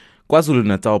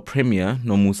KwaZulu-Natal Premier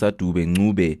Nomusa-Dube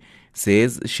Ncube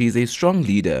says she is a strong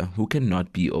leader who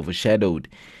cannot be overshadowed.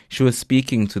 She was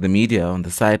speaking to the media on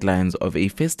the sidelines of a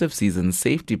festive season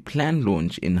safety plan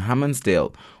launch in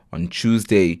Hammarsdale on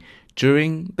Tuesday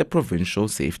during the Provincial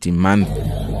Safety Month.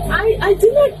 I do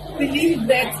not believe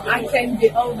that I can be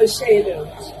overshadowed.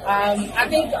 I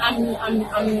think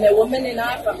I'm a woman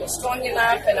enough, I'm strong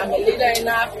enough, and I'm a leader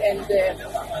enough,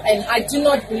 and I do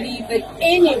not believe that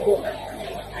any woman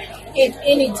at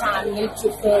any time need to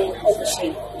feel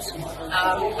overshadowed.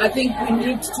 I think we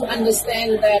need to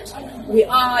understand that we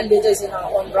are leaders in our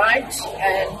own right,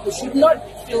 and we should not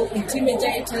feel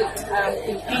intimidated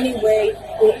in any way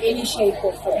or any shape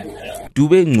or form.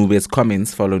 Dube Ncube's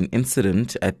comments follow an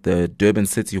incident at the Durban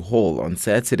City Hall on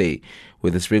Saturday,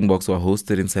 where the Springboks were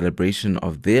hosted in celebration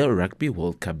of their Rugby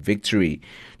World Cup victory.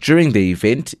 During the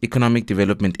event, Economic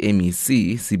Development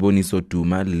MEC Siboniso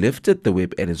Duma lifted the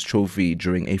Webb Ellis trophy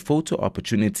during a photo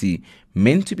opportunity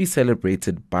meant to be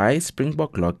celebrated by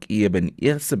Springbok lock Eben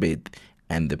Etzebeth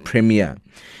and the Premier.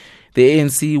 The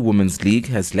ANC Women's League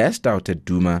has lashed out at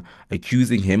Duma,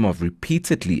 accusing him of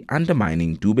repeatedly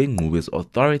undermining Dube Ncube's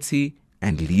authority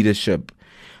and leadership.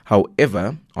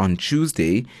 However, on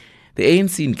Tuesday, the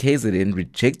ANC in KZN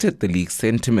rejected the league's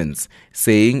sentiments,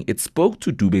 saying it spoke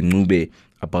to Dube Ncube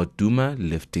about Duma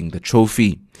lifting the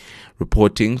trophy.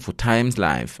 Reporting for Times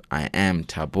Live, I am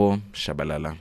Thabo Shabalala.